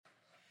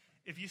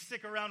If you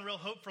stick around Real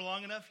Hope for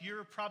long enough,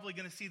 you're probably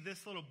going to see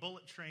this little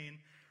bullet train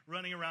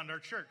running around our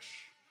church.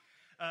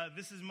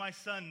 This is my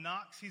son,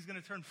 Knox. He's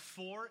going to turn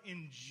 4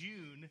 in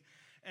June.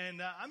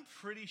 And I'm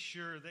pretty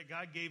sure that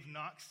God gave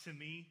Knox to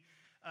me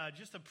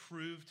just to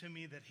prove to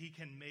me that he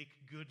can make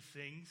good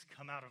things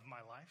come out of my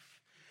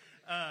life.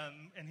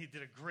 And he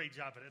did a great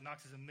job at it.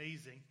 Knox is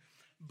amazing.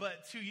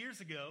 But 2 years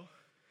ago,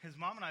 his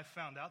mom and I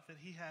found out that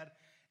he had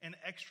an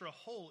extra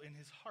hole in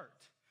his heart.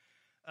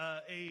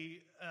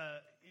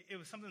 It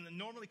was something that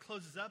normally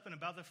closes up in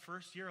about the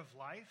first year of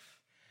life.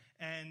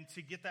 And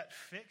to get that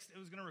fixed, it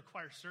was going to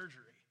require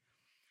surgery.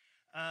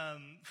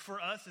 For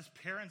us as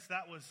parents,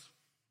 that was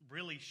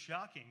really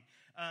shocking.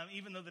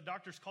 Even though the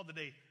doctors called it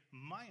a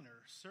minor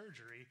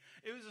surgery,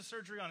 it was a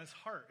surgery on his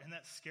heart, and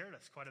that scared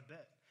us quite a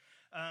bit.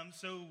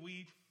 So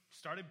we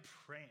started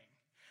praying.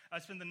 I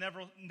spent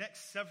the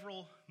next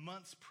several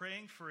months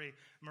praying for a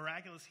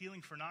miraculous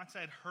healing for Knox.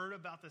 I had heard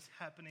about this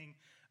happening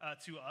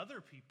to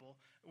other people,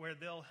 where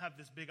they'll have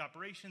this big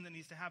operation that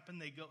needs to happen.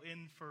 They go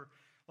in for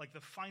like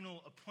the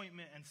final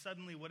appointment, and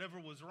suddenly whatever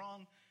was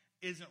wrong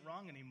isn't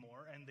wrong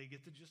anymore, and they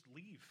get to just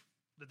leave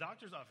the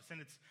doctor's office,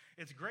 and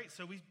it's great.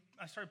 So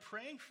I started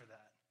praying for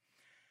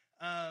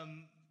that.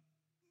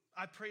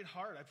 I prayed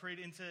hard. I prayed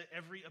into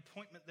every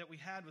appointment that we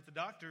had with the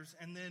doctors,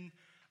 and then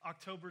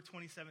October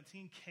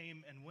 2017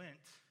 came and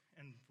went,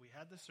 and we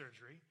had the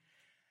surgery,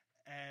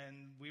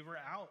 and we were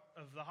out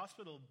of the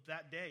hospital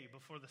that day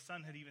before the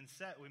sun had even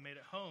set. We made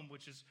it home,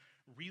 which is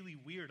really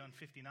weird on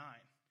 59.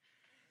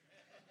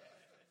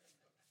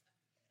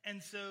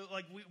 And so,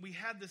 like, we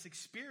had this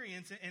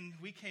experience, and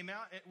we came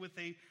out with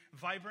a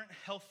vibrant,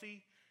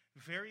 healthy,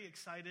 very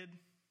excited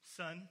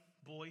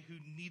boy who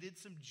needed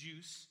some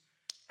juice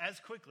as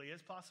quickly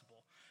as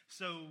possible.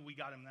 So we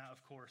got him that,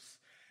 of course.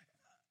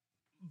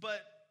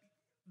 But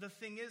the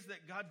thing is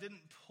that God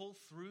didn't pull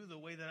through the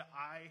way that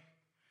I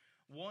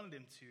wanted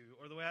him to,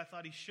 or the way I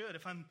thought he should.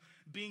 If I'm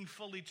being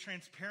fully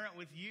transparent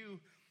with you,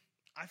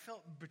 I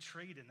felt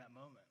betrayed in that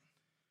moment.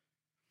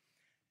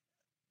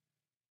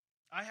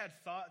 I had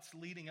thoughts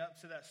leading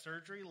up to that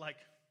surgery, like,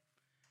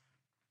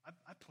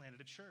 I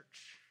planted a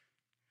church.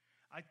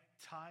 I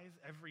tithe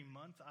every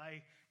month.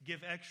 I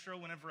give extra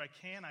whenever I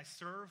can. I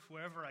serve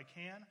wherever I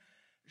can.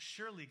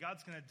 Surely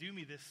God's going to do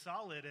me this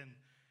solid,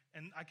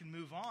 and I can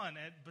move on.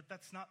 But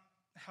that's not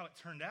how it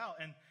turned out.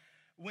 And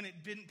when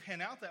it didn't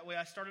pan out that way,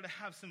 I started to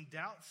have some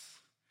doubts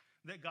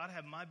that God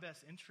had my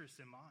best interests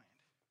in mind.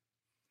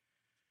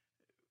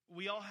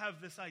 We all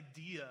have this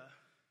idea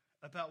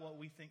about what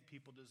we think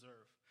people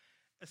deserve,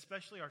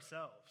 especially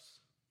ourselves.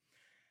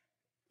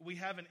 We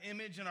have an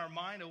image in our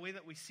mind, a way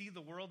that we see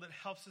the world that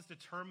helps us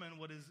determine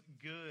what is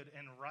good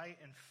and right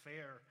and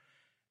fair.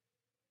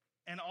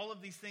 And all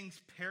of these things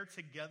pair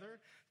together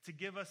to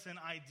give us an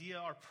idea,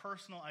 our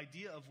personal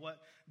idea of what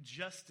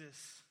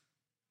justice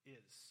is.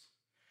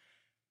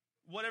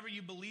 Whatever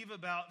you believe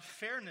about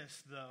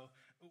fairness, though,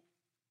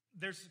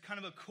 there's kind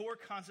of a core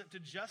concept to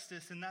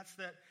justice, and that's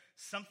that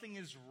something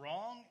is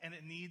wrong and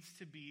it needs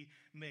to be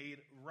made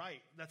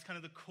right. That's kind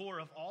of the core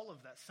of all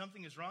of that.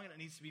 Something is wrong and it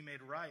needs to be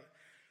made right.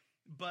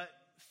 But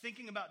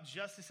thinking about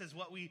justice as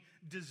what we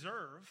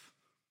deserve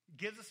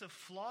gives us a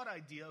flawed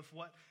idea of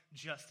what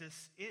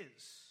justice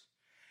is.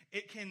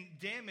 It can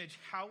damage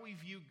how we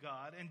view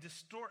God and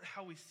distort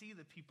how we see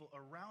the people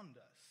around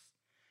us.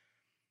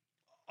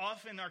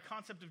 Often our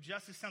concept of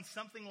justice sounds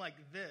something like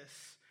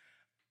this: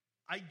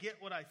 I get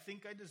what I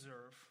think I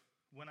deserve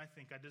when I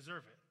think I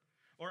deserve it.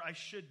 Or I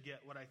should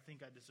get what I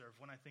think I deserve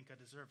when I think I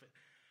deserve it.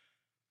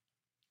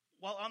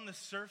 While on the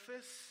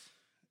surface,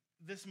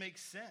 this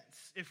makes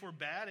sense. If we're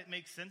bad, it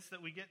makes sense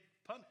that we get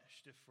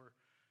punished. If we're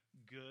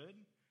good,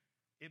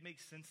 it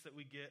makes sense that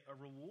we get a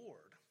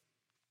reward.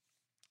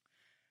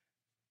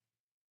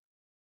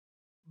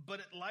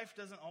 But life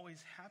doesn't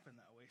always happen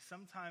that way.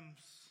 Sometimes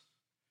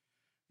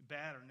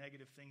bad or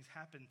negative things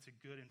happen to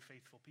good and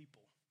faithful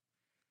people.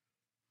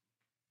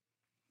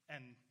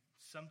 And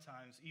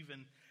sometimes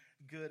even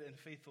good and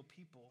faithful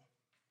people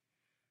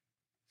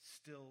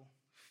still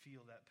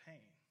feel that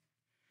pain.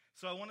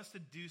 So I want us to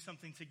do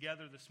something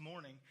together this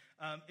morning.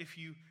 If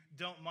you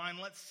don't mind,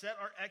 let's set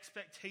our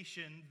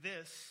expectation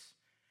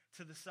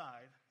to the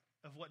side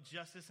of what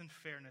justice and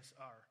fairness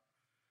are.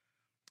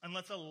 And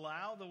let's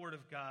allow the Word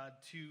of God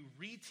to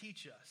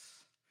reteach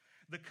us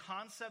the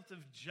concept of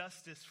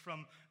justice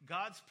from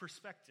God's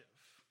perspective.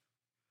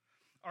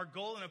 Our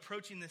goal in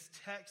approaching this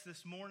text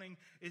this morning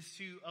is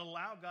to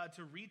allow God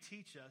to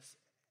reteach us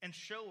and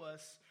show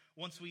us,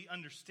 once we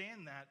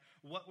understand that,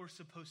 what we're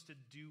supposed to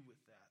do with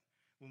that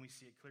when we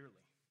see it clearly.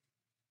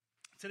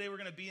 Today we're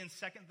going to be in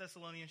 2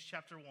 Thessalonians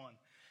chapter 1.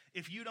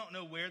 If you don't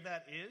know where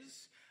that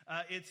is,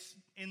 it's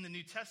in the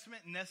New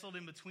Testament, nestled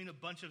in between a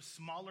bunch of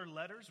smaller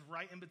letters,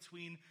 right in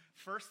between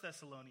 1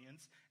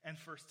 Thessalonians and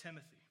 1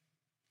 Timothy.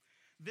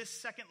 This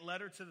second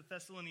letter to the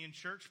Thessalonian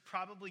church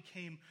probably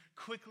came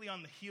quickly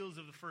on the heels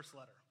of the first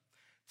letter.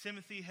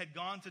 Timothy had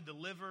gone to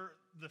deliver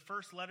the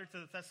first letter to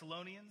the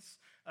Thessalonians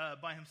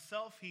by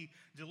himself. He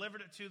delivered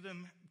it to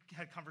them,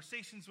 had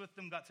conversations with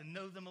them, got to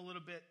know them a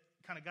little bit,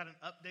 kind of got an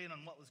update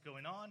on what was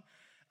going on.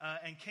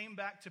 and came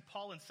back to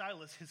Paul and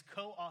Silas, his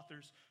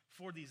co-authors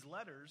for these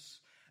letters,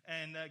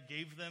 and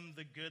gave them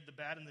the good, the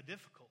bad, and the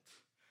difficult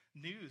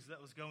news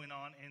that was going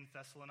on in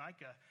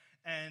Thessalonica.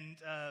 And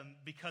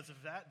because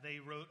of that, they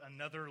wrote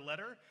another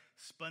letter,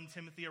 spun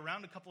Timothy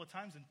around a couple of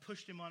times, and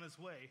pushed him on his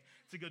way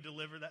to go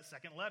deliver that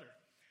second letter.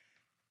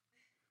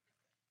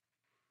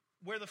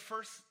 Where the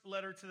first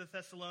letter to the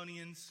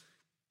Thessalonians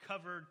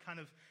covered kind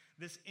of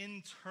this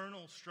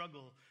internal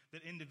struggle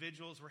that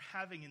individuals were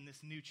having in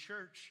this new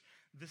church,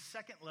 the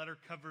second letter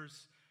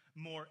covers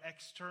more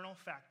external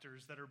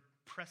factors that are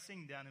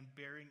pressing down and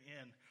bearing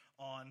in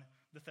on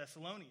the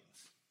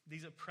Thessalonians,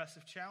 these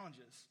oppressive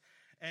challenges.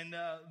 And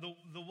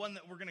the one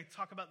that we're going to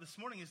talk about this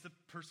morning is the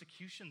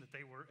persecution that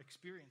they were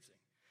experiencing.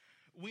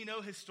 We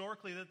know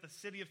historically that the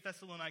city of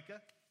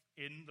Thessalonica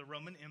in the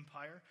Roman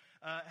Empire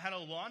had a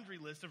laundry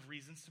list of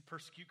reasons to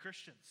persecute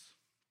Christians.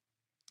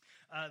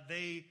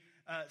 They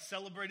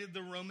celebrated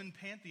the Roman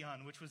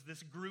Pantheon, which was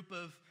this group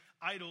of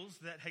idols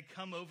that had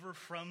come over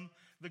from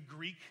the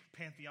Greek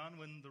pantheon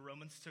when the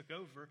Romans took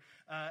over,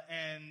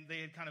 and they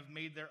had kind of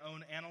made their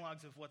own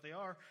analogs of what they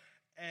are,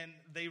 and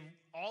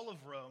all of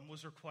Rome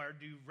was required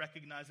to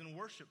recognize and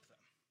worship them.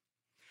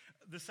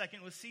 The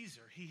second was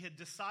Caesar. He had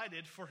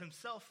decided for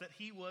himself that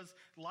he was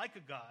like a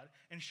god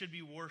and should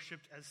be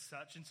worshipped as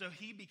such, and so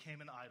he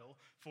became an idol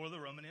for the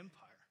Roman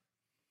Empire.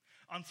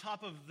 On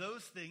top of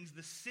those things,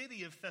 the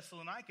city of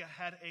Thessalonica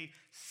had a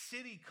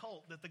city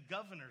cult that the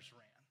governors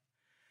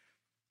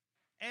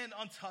ran. And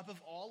on top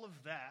of all of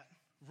that,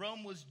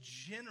 Rome was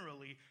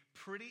generally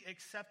pretty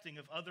accepting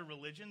of other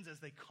religions as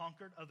they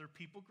conquered other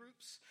people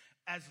groups,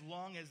 as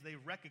long as they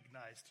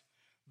recognized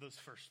those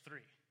first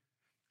three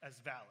as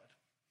valid.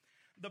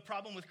 The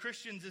problem with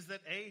Christians is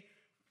that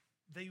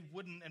they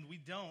wouldn't, and we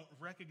don't,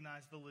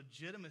 recognize the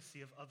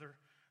legitimacy of other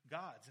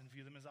gods and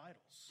view them as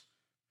idols.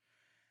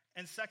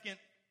 And second,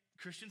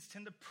 Christians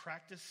tend to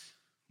practice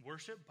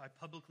worship by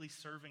publicly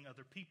serving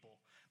other people.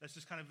 That's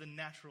just kind of the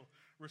natural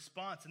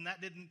response. And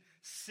that didn't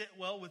sit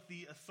well with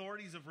the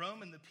authorities of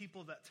Rome and the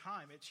people of that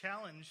time. It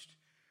challenged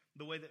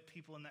the way that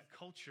people in that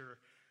culture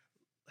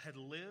had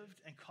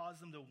lived and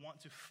caused them to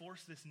want to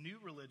force this new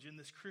religion,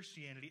 this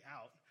Christianity,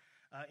 out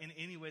in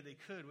any way they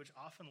could, which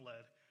often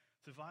led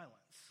to violence.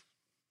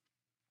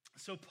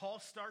 So Paul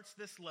starts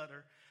this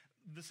letter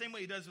the same way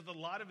he does with a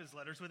lot of his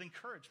letters, with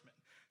encouragement,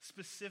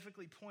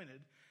 specifically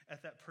pointed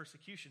at that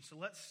persecution. So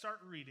let's start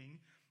reading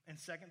in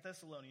 2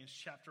 Thessalonians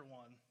chapter 1,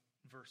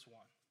 verse 1.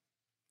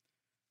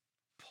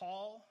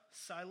 Paul,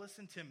 Silas,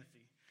 and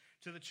Timothy,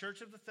 to the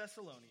church of the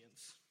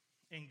Thessalonians,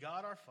 in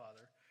God our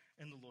Father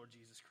and the Lord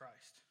Jesus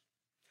Christ.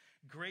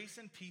 Grace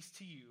and peace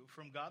to you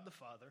from God the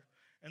Father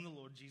and the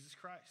Lord Jesus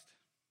Christ.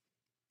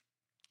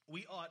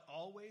 We ought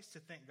always to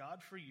thank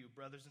God for you,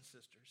 brothers and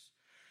sisters,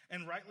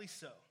 and rightly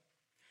so,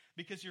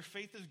 because your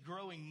faith is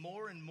growing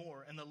more and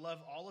more, and the love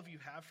all of you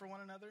have for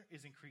one another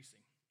is increasing.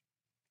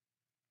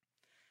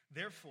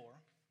 Therefore,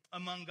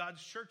 among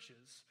God's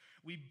churches,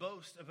 we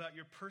boast about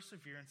your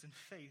perseverance and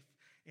faith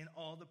in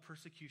all the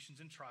persecutions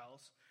and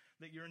trials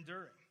that you're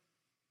enduring.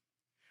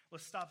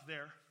 Let's stop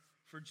there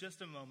for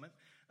just a moment.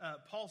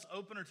 Paul's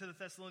opener to the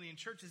Thessalonian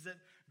church is that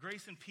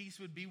grace and peace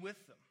would be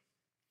with them.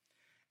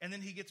 And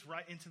then he gets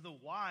right into the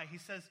why. He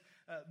says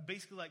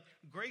basically like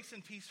grace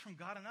and peace from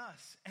God and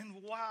us.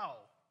 And wow,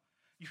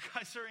 you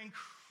guys are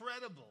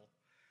incredible.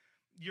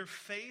 Your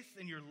faith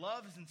and your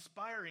love is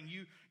inspiring.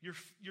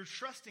 Your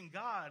trust in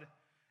God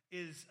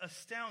is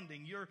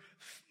astounding. Your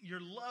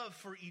love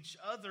for each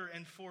other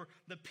and for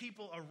the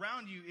people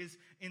around you is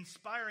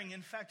inspiring.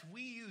 In fact,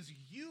 we use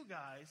you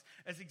guys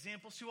as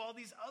examples to all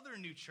these other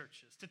new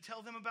churches to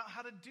tell them about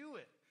how to do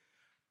it.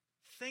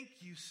 Thank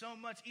you so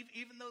much.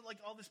 Even though like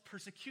all this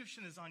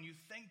persecution is on you,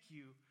 thank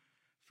you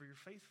for your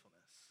faithfulness.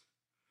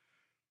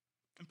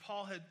 And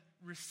Paul had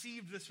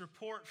received this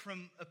report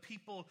from a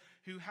people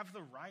who have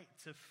the right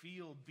to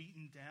feel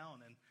beaten down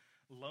and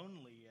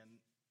lonely and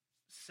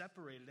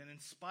separated. And in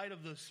spite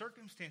of those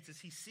circumstances,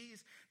 he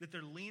sees that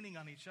they're leaning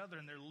on each other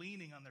and they're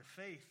leaning on their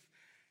faith.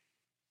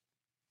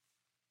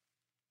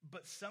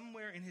 But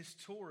somewhere in his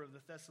tour of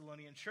the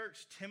Thessalonian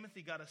church,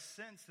 Timothy got a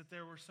sense that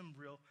there were some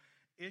real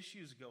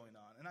issues going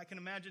on. And I can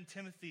imagine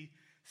Timothy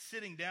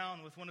sitting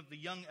down with one of the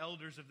young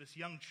elders of this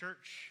young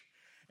church,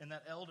 and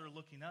that elder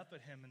looking up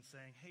at him and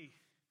saying, hey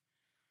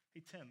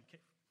Tim,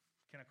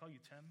 can I call you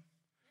Tim?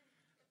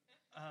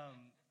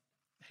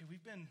 Hey,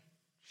 we've been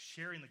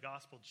sharing the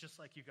gospel just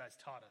like you guys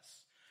taught us.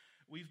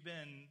 We've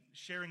been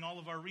sharing all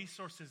of our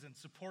resources and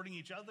supporting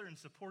each other and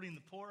supporting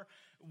the poor.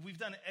 We've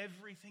done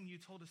everything you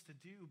told us to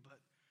do, but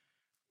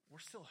we're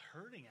still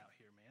hurting out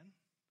here, man.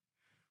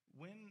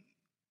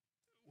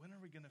 When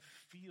are we going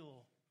to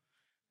feel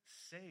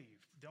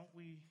saved? Don't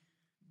we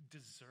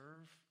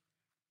deserve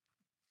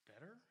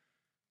better?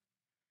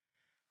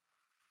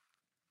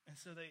 And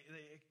so they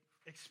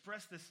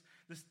express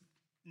this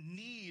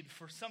need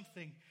for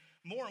something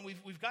more. And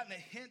we've gotten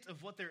a hint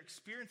of what they're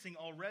experiencing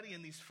already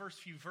in these first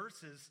few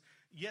verses.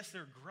 Yes,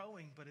 they're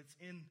growing, but it's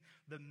in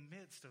the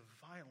midst of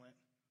violent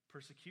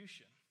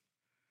persecution.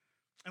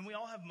 And we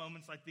all have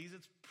moments like these.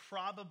 It's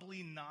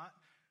probably not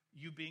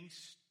you being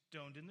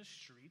stoned in the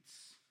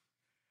streets,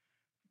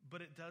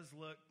 but it does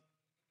look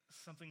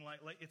something like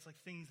it's like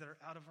things that are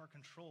out of our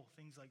control,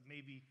 things like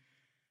maybe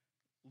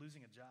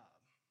losing a job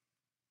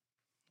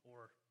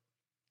or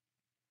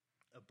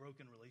a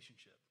broken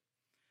relationship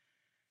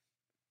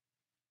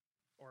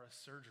or a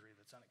surgery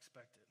that's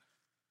unexpected.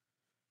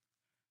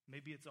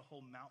 Maybe it's a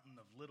whole mountain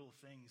of little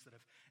things that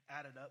have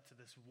added up to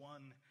this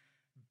one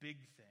big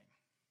thing.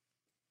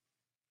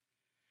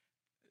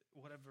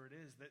 Whatever it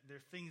is,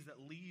 they're things that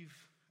leave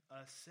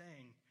us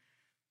saying,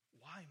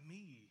 why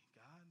me,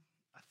 God?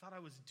 I thought I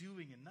was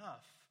doing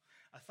enough.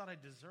 I thought I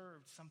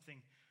deserved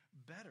something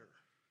better.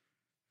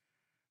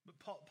 But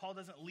Paul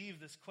doesn't leave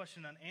this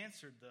question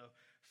unanswered, though.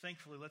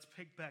 Thankfully, let's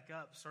pick back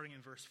up starting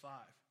in verse 5.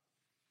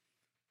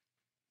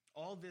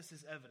 All this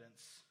is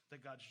evidence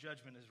that God's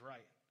judgment is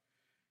right.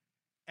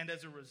 And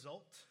as a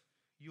result,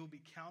 you will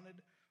be counted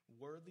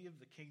worthy of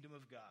the kingdom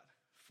of God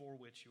for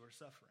which you are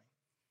suffering.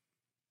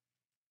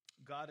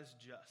 God is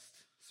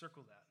just.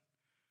 Circle that.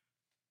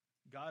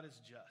 God is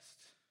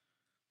just.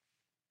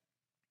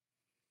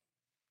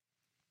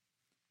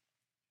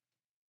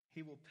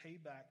 He will pay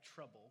back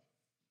trouble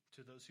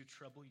to those who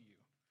trouble you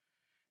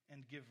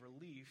and give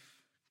relief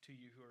to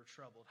you who are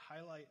troubled.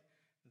 Highlight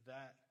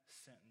that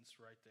sentence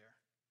right there.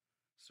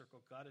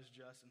 Circle God is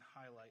just and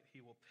highlight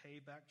He will pay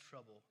back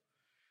trouble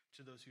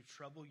to those who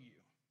trouble you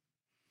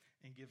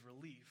and give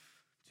relief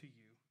to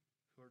you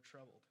who are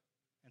troubled,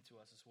 and to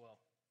us as well.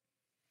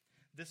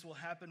 This will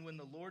happen when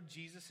the Lord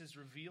Jesus is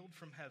revealed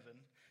from heaven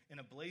in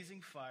a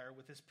blazing fire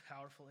with His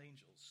powerful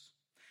angels.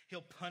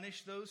 He'll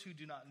punish those who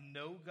do not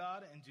know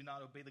God and do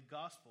not obey the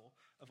gospel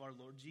of our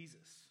Lord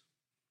Jesus.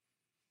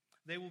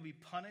 They will be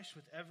punished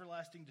with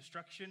everlasting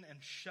destruction and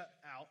shut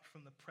out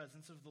from the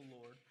presence of the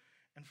Lord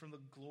and from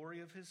the glory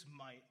of His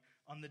might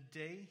on the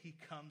day He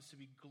comes to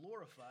be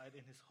glorified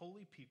in His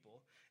holy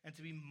people and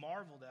to be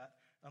marveled at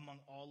among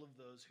all of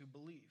those who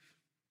believe.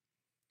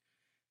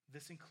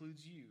 This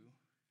includes you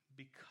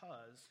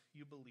because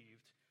you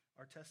believed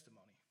our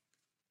testimony.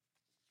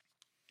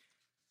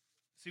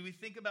 See, we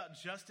think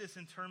about justice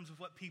in terms of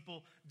what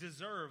people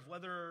deserve,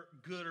 whether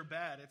good or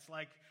bad. It's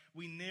like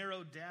we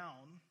narrow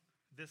down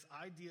this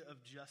idea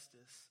of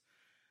justice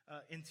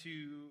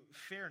into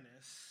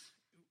fairness,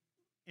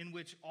 in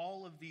which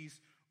all of these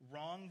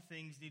wrong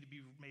things need to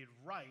be made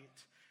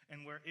right,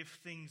 and where if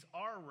things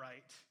are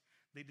right,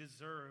 they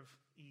deserve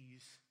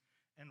ease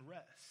and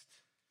rest.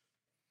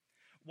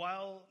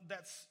 While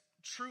that's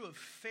true of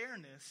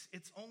fairness,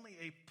 it's only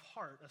a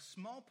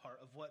small part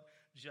of what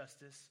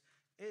justice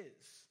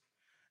is.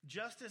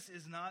 Justice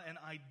is not an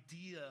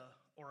idea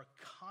or a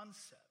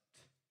concept.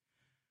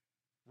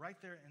 Right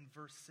there in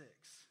verse 6,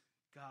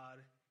 God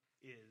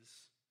is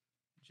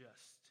just.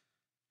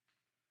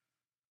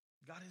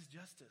 God is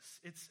justice.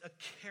 It's a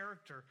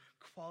character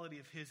quality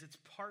of His. It's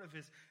part of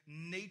His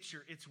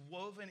nature. It's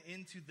woven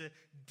into the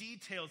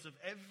details of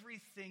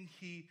everything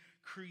He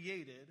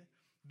created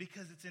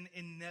because it's an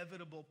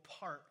inevitable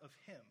part of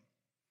Him.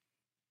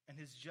 And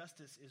His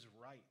justice is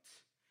right,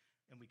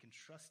 and we can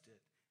trust it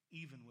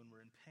even when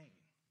we're in pain.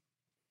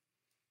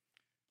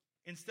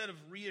 Instead of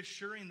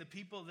reassuring the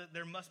people that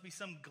there must be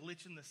some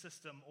glitch in the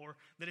system, or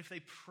that if they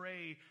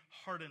pray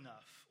hard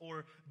enough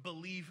or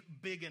believe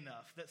big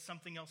enough that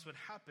something else would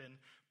happen,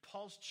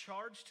 Paul's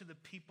charge to the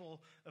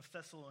people of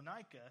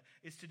Thessalonica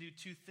is to do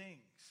two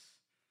things: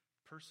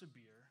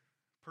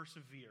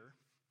 persevere,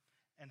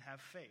 and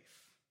have faith,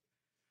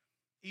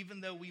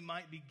 even though we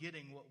might be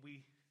getting what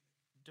we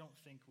don't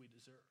think we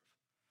deserve.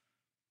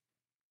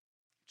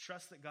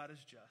 Trust that God is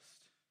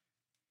just.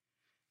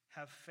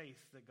 Have faith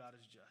that God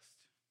is just.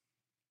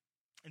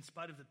 In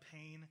spite of the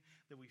pain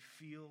that we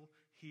feel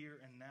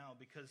here and now,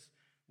 because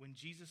when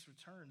Jesus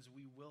returns,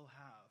 we will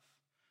have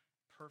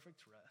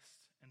perfect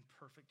rest and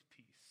perfect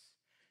peace.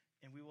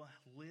 And we will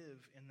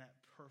live in that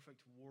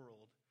perfect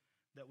world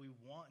that we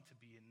want to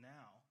be in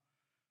now.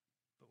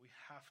 But we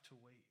have to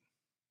wait.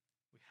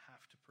 We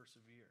have to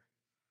persevere.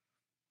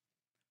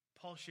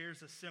 Paul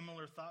shares a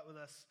similar thought with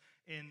us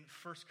in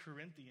 1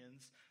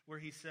 Corinthians, where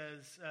he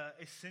says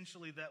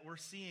essentially that we're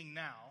seeing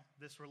now,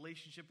 this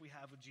relationship we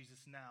have with Jesus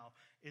now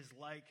is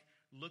like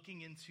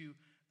looking into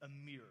a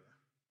mirror,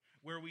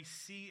 where we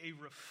see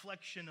a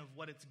reflection of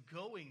what it's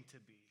going to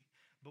be,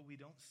 but we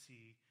don't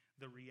see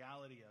the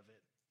reality of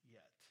it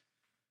yet.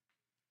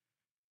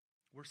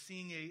 We're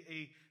seeing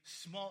a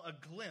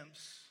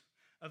glimpse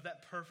of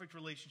that perfect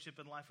relationship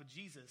in life with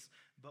Jesus,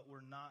 but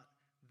we're not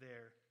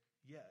there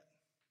yet.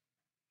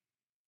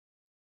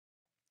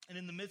 And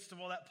in the midst of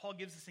all that, Paul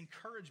gives us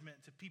encouragement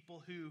to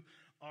people who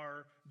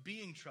are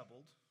being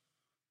troubled,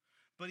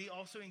 but he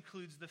also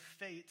includes the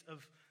fate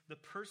of the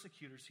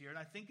persecutors here. And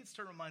I think it's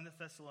to remind the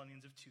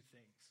Thessalonians of two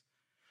things.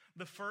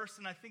 The first,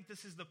 and I think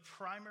this is the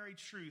primary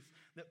truth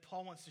that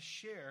Paul wants to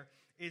share,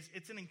 is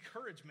it's an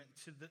encouragement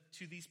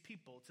to these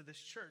people, to this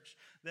church,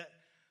 that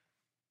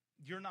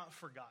you're not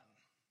forgotten.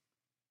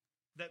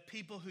 That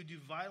people who do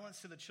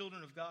violence to the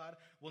children of God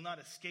will not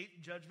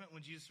escape judgment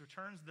when Jesus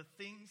returns. The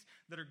things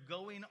that are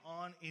going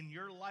on in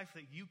your life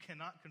that you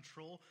cannot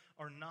control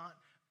are not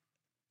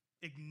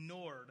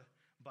ignored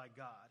by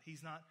God.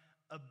 He's not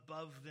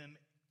above them,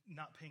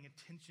 not paying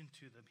attention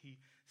to them. He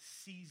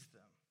sees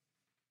them.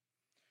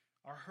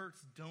 Our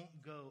hurts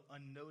don't go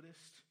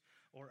unnoticed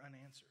or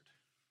unanswered.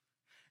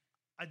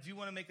 I do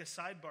want to make a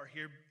sidebar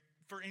here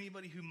for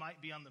anybody who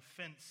might be on the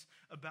fence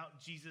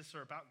about Jesus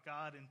or about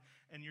God,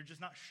 and you're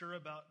just not sure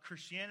about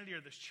Christianity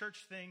or this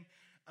church thing,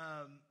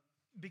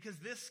 because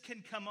this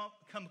can come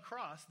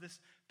across, this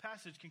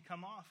passage can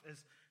come off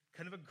as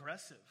kind of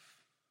aggressive.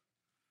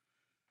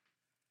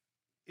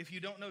 If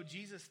you don't know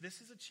Jesus,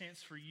 this is a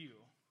chance for you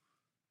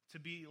to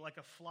be like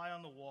a fly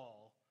on the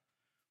wall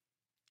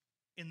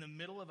in the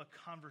middle of a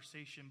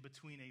conversation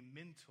between a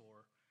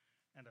mentor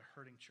and a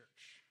hurting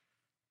church.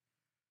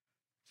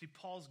 See,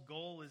 Paul's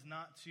goal is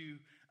not to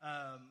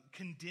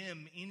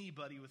condemn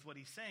anybody with what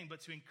he's saying,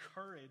 but to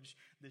encourage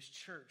this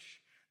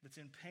church that's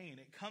in pain.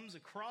 It comes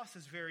across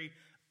as very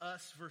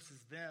us versus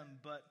them,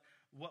 but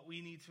what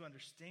we need to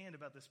understand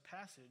about this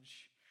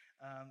passage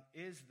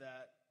is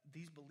that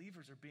these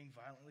believers are being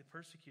violently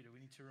persecuted. We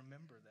need to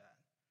remember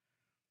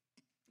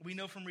that. We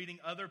know from reading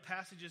other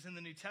passages in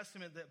the New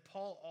Testament that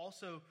Paul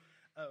also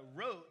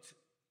wrote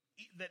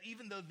that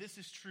even though this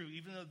is true,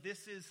 even though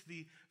this is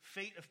the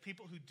fate of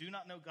people who do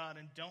not know God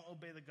and don't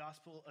obey the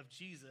gospel of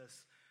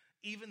Jesus,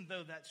 even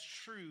though that's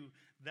true,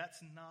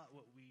 that's not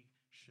what we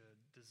should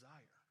desire.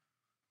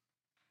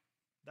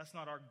 That's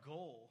not our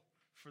goal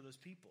for those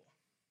people.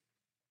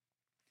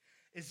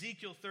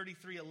 Ezekiel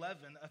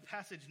 33:11, a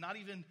passage not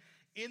even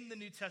in the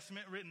New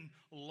Testament, written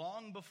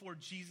long before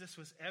Jesus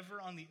was ever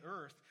on the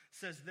earth,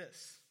 says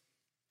this: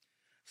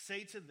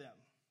 "Say to them,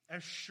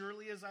 as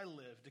surely as I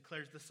live,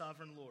 declares the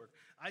sovereign Lord,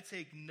 I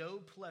take no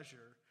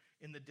pleasure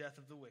in the death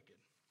of the wicked,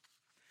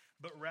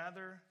 but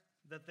rather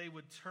that they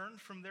would turn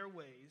from their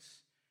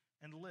ways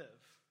and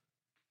live."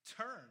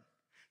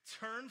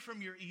 Turn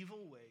from your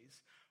evil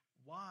ways.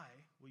 Why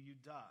will you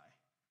die,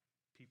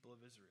 people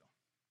of Israel?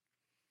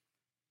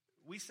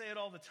 We say it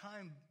all the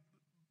time,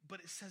 but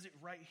it says it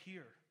right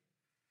here.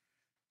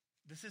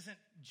 This isn't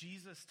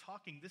Jesus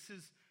talking. This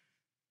is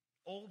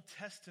Old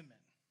Testament.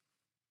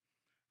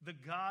 The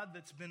God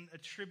that's been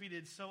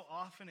attributed so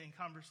often in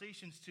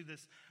conversations to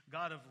this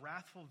God of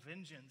wrathful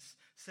vengeance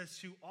says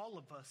to all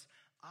of us,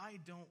 I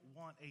don't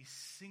want a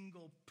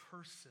single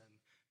person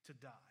to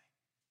die.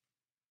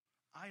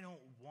 I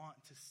don't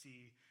want to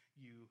see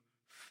you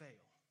fail.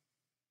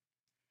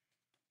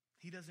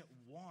 He doesn't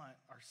want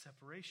our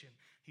separation.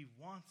 He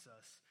wants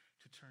us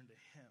to turn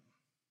to him.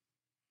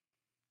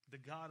 The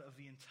God of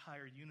the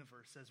entire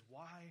universe says,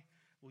 why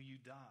will you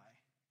die?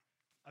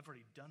 I've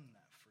already done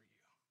that for you.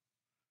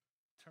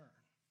 Turn.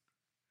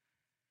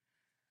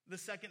 The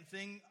second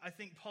thing I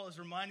think Paul is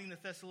reminding the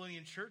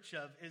Thessalonian church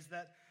of is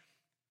that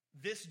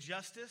this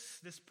justice,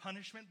 this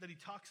punishment that he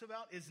talks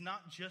about is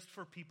not just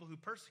for people who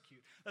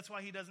persecute. That's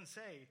why he doesn't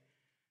say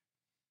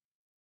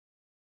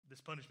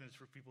this punishment is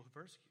for people who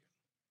persecute.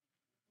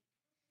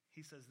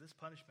 He says this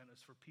punishment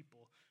is for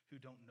people who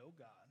don't know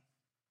God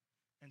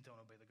and don't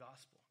obey the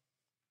gospel.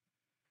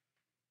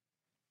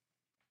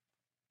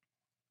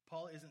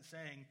 Paul isn't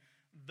saying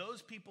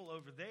those people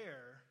over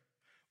there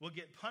will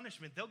get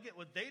punishment. They'll get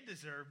what they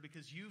deserve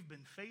because you've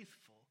been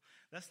faithful.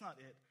 That's not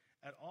it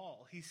at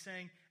all. He's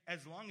saying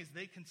as long as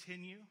they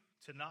continue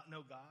to not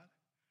know God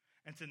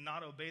and to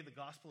not obey the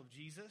gospel of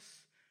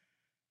Jesus,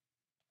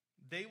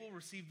 they will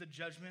receive the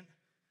judgment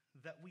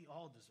that we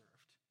all deserved.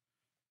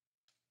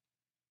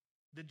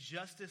 The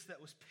justice that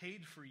was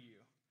paid for you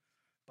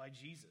by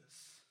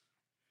Jesus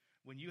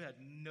when you had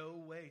no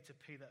way to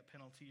pay that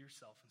penalty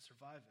yourself and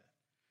survive it.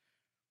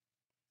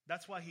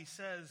 That's why he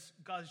says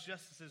God's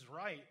justice is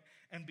right,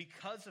 and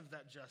because of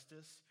that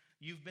justice,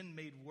 you've been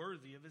made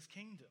worthy of his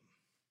kingdom.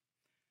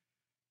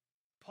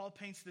 Paul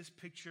paints this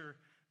picture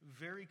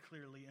very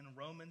clearly in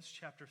Romans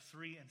chapter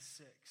 3 and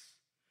 6.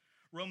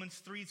 Romans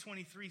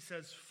 3:23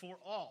 says, for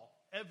all,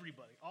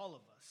 everybody, all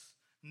of us,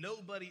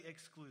 nobody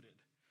excluded,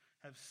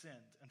 have sinned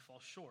and fall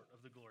short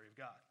of the glory of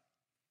God.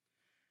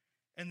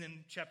 And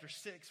then chapter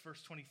 6,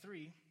 verse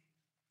 23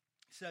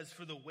 says,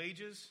 for the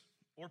wages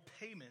or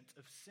payment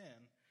of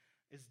sin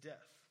is death.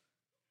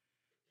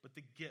 But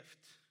the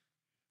gift,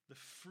 the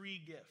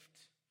free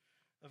gift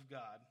of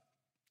God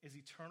is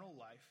eternal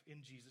life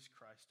in Jesus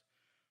Christ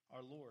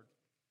our Lord.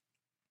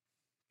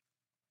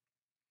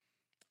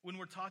 When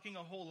we're talking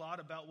a whole lot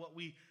about what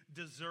we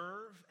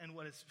deserve and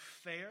what is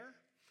fair,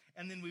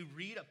 and then we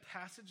read a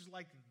passage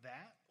like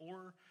that,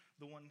 or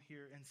the one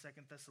here in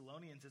 2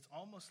 Thessalonians, it's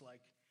almost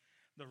like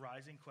the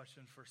rising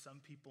question for some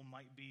people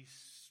might be,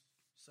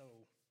 so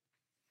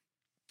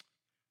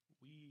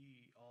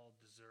we all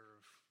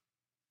deserve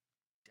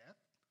death?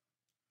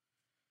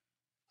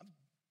 I'm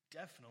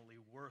definitely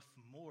worth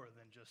more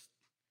than just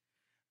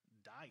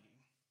dying.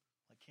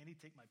 Like, can't he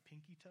take my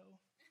pinky toe?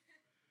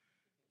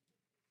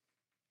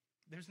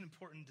 There's an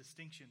important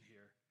distinction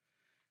here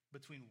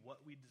between what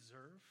we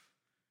deserve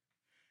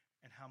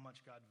and how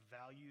much God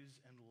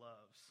values and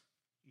loves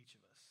each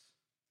of us.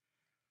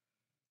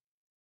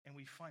 And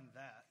we find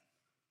that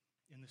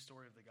in the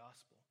story of the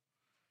gospel.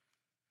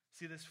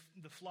 See,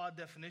 the flawed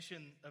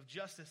definition of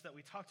justice that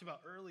we talked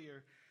about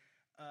earlier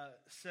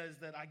says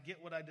that I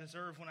get what I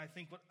deserve when I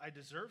think what I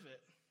deserve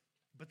it.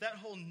 But that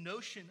whole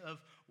notion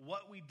of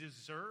what we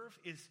deserve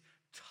is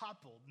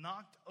toppled,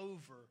 knocked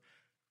over,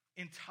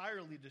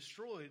 entirely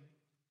destroyed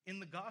in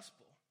the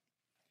gospel.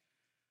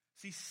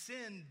 See,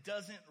 sin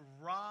doesn't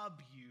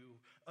rob you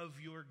of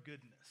your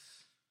goodness.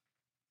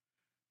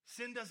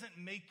 Sin doesn't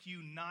make you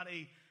not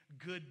a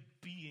good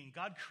being.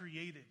 God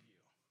created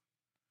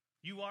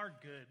you. You are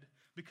good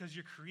because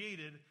you're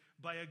created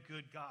by a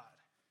good God.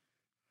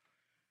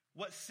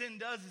 What sin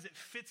does is it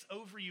fits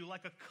over you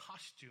like a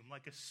costume,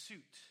 like a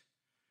suit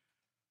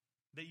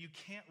that you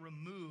can't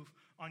remove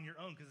on your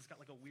own because it's got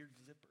like a weird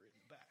zipper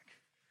in the back.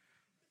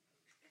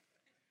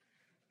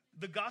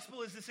 The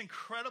gospel is this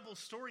incredible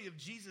story of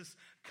Jesus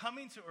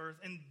coming to earth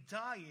and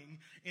dying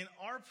in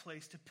our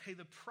place to pay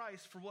the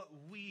price for what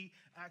we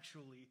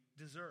actually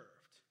deserved.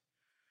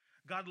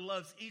 God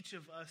loves each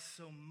of us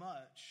so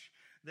much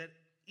that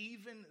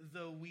even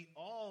though we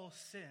all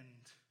sinned,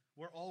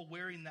 we're all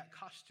wearing that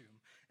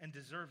costume and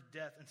deserve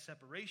death and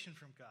separation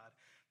from God,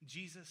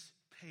 Jesus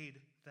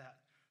paid that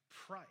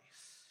price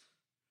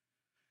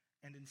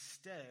and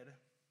instead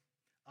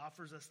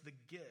offers us the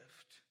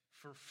gift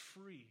for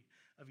free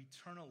of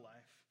eternal life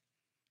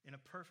in a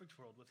perfect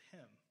world with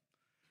him.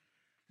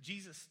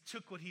 Jesus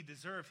took what he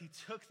deserved. He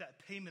took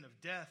that payment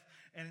of death,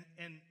 and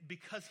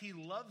because he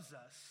loves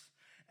us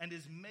and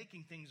is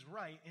making things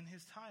right in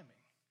his timing.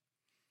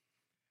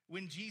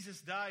 When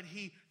Jesus died,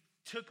 he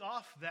took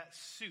off that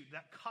suit,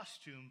 that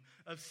costume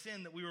of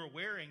sin that we were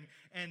wearing,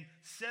 and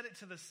set it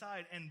to the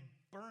side and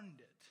burned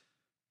it.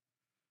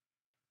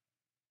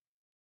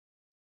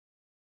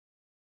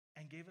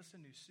 And gave us a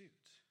new suit.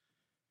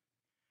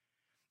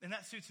 And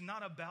that suit's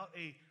not about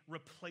a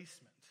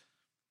replacement.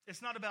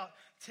 It's not about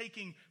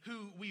taking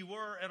who we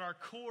were at our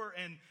core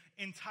and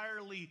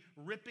entirely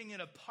ripping it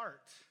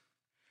apart.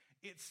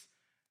 It's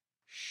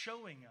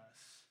showing us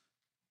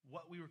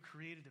what we were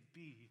created to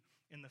be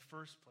in the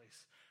first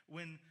place.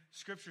 When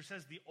Scripture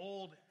says the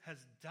old has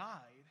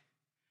died,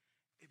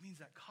 it means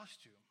that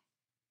costume,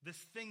 this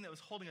thing that was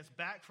holding us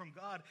back from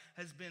God,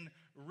 has been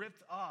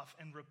ripped off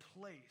and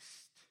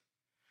replaced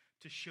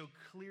to show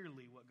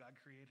clearly what God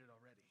created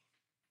already.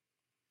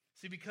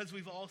 See, because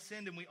we've all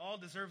sinned and we all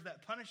deserve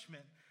that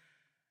punishment,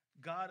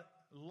 God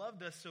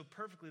loved us so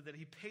perfectly that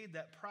he paid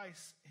that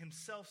price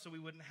himself so we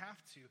wouldn't have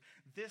to.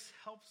 This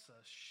helps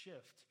us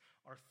shift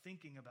our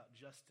thinking about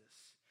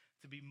justice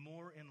to be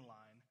more in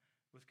line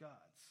with God's.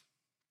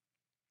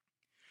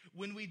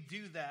 When we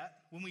do that,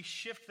 when we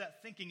shift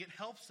that thinking, it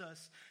helps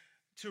us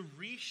to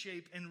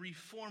reshape and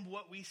reform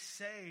what we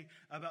say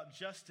about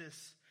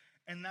justice.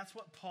 And that's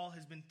what Paul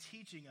has been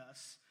teaching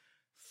us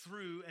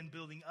through and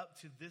building up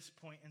to this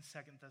point in 2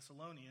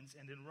 Thessalonians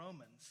and in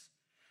Romans.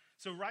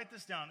 So write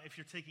this down if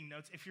you're taking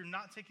notes. If you're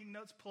not taking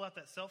notes, pull out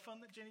that cell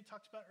phone that Jenny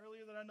talked about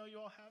earlier that I know you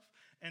all have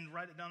and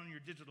write it down on your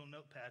digital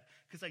notepad,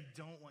 because I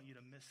don't want you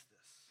to miss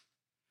this.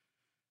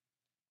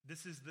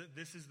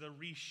 This is the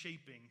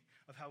reshaping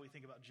of how we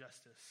think about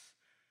justice.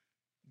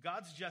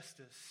 God's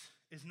justice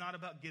is not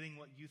about getting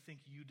what you think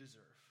you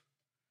deserve.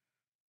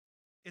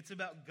 It's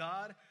about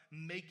God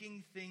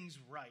making things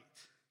right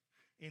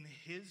in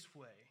his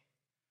way,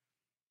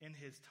 in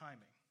his timing.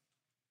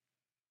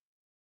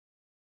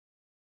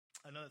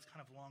 I know that's kind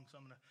of long, so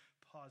I'm going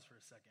to pause for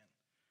a second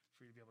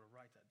for you to be able to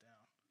write that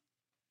down.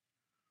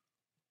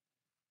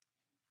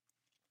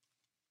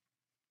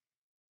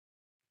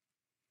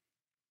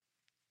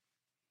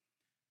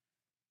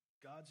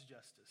 God's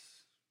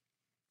justice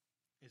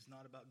is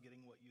not about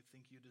getting what you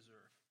think you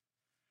deserve.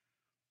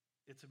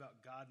 It's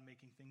about God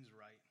making things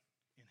right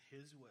in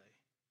his way,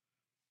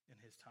 in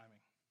his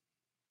timing.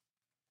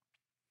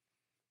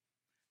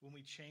 When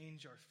we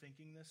change our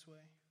thinking this way,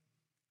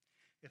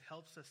 it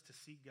helps us to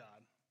see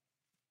God,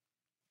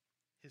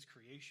 his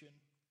creation,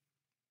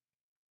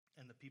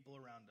 and the people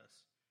around us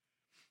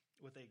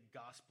with a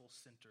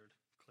gospel-centered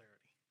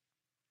clarity.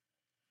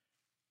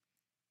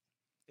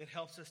 It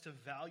helps us to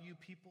value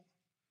people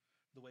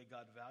the way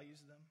God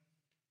values them.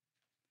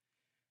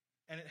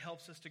 And it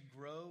helps us to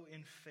grow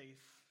in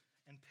faith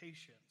and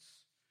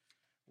patience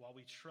while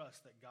we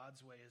trust that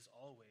God's way is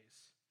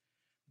always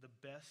the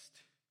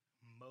best,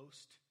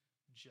 most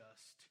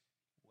just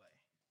way.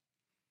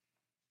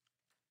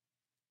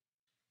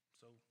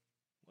 So,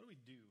 what do we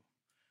do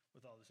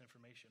with all this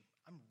information?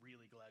 I'm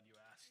really glad you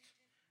asked.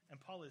 And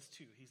Paul is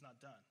too. He's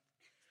not done.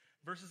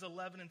 Verses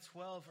 11 and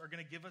 12 are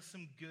going to give us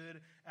some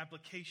good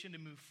application to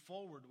move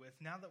forward with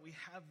now that we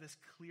have this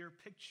clear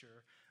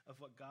picture of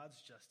what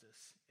God's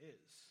justice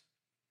is.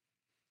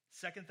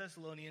 2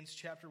 Thessalonians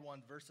chapter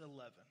 1, verse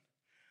 11.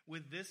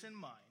 With this in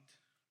mind,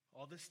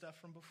 all this stuff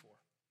from before,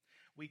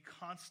 we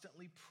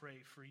constantly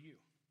pray for you,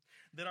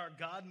 that our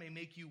God may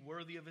make you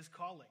worthy of his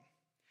calling,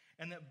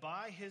 and that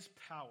by his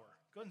power,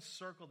 go ahead and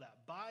circle that,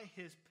 by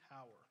his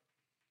power,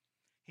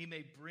 he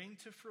may bring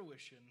to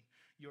fruition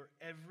your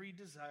every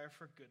desire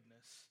for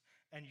goodness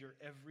and your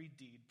every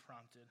deed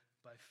prompted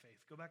by faith.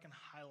 Go back and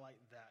highlight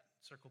that.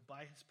 Circle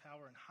by his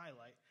power and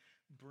highlight,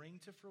 bring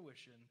to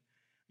fruition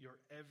your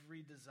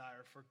every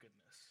desire for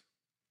goodness,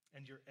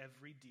 and your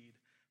every deed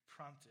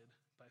prompted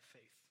by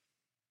faith.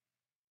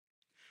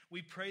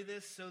 We pray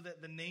this so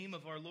that the name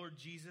of our Lord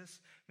Jesus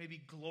may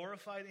be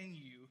glorified in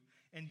you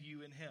and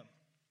you in him,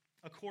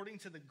 according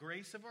to the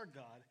grace of our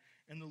God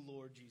and the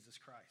Lord Jesus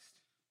Christ.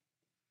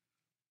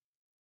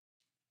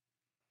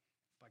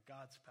 By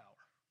God's power.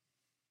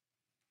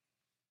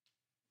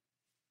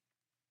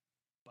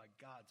 By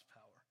God's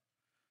power,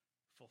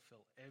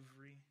 fulfill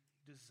every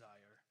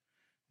desire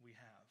we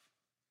have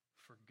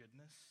for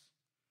goodness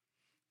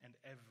and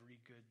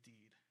every good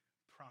deed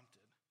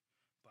prompted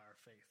by our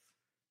faith.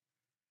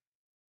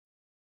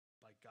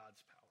 By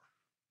God's power.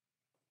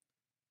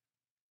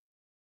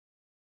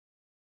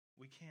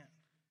 We can't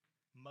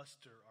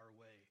muster our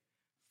way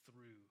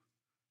through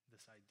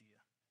this idea.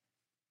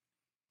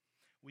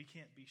 We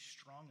can't be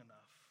strong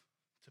enough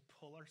to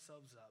pull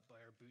ourselves up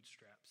by our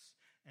bootstraps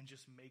and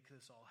just make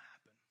this all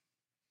happen.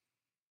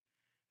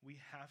 We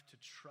have to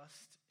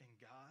trust in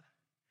God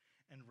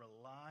and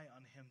rely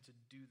on him to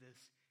do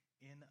this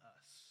in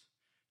us,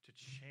 to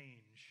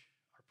change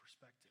our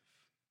perspective.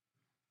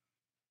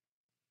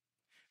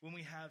 When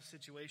we have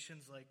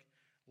situations like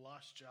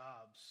lost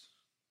jobs,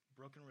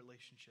 broken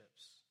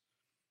relationships,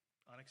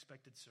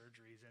 unexpected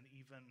surgeries, and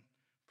even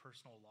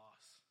personal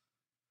loss,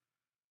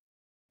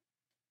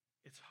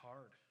 it's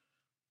hard.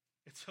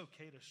 It's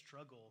okay to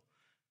struggle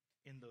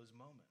in those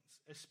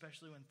moments,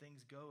 especially when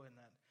things go in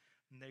that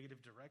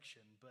negative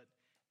direction. But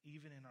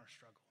even in our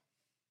struggle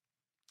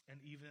and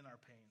even in our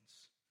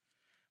pains,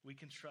 we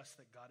can trust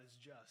that God is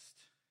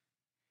just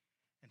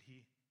and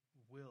he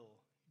will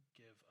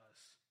give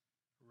us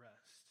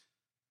rest.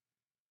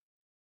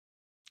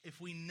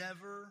 If we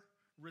never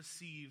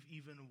receive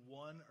even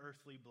one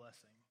earthly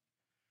blessing,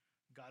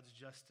 God's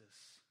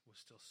justice was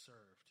still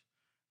served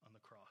on the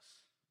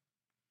cross.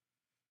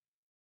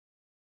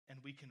 And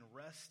we can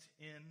rest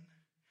in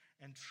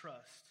and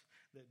trust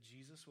that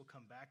Jesus will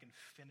come back and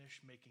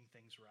finish making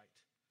things right,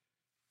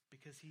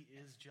 because he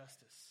is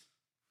justice.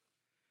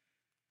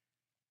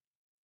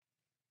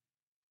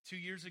 2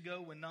 years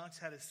ago, when Knox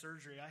had his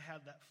surgery, I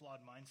had that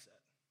flawed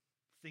mindset,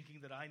 thinking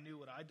that I knew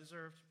what I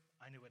deserved,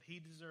 I knew what he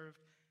deserved,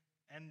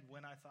 and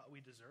when I thought we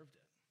deserved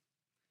it.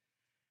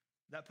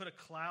 That put a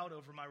cloud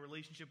over my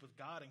relationship with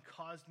God and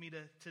caused me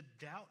to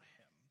doubt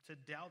him, to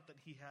doubt that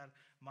he had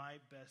my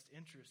best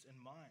interest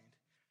in mind.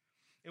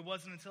 It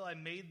wasn't until I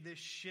made this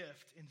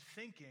shift in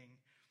thinking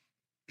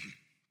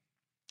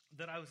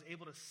that I was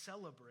able to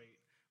celebrate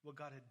what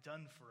God had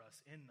done for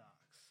us in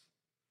Knox,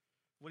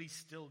 what he's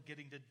still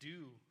getting to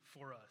do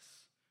for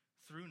us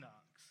through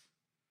Knox.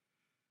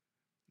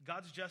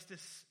 God's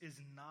justice is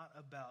not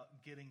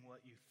about getting what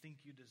you think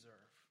you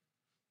deserve.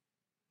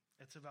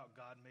 It's about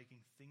God making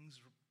things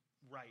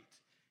right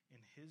in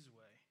his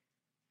way,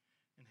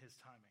 in his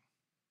timing.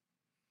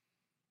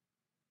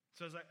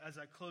 So as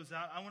I close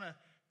out, I want to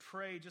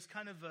pray just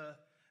kind of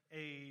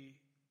a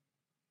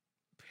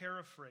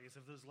paraphrase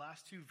of those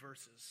last two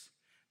verses,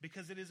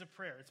 because it is a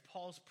prayer. It's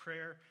Paul's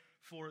prayer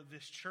for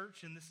this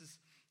church, and this is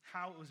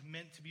how it was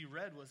meant to be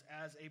read, was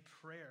as a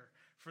prayer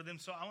for them.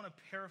 So I want to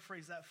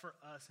paraphrase that for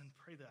us and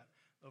pray that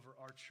over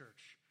our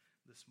church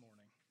this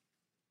morning.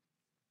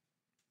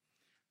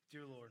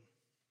 Dear Lord,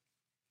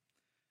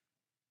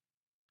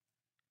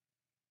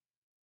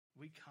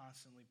 we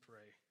constantly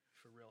pray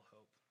for real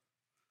hope.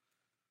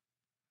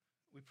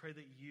 We pray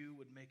that you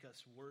would make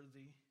us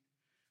worthy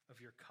of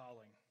your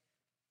calling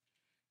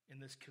in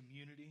this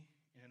community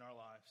and in our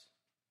lives.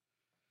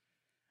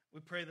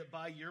 We pray that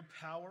by your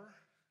power,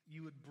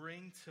 you would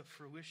bring to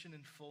fruition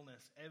and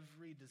fullness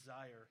every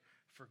desire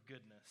for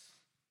goodness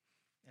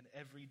and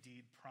every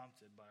deed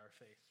prompted by our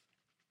faith.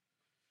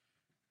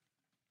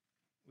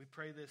 We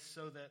pray this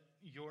so that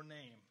your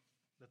name,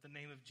 that the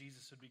name of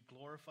Jesus would be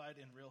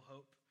glorified in Real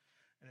Hope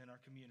and in our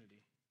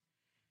community,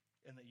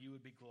 and that you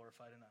would be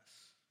glorified in us,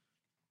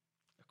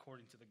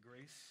 according to the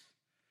grace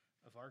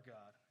of our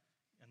God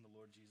and the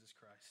Lord Jesus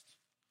Christ.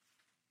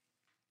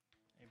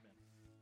 Amen.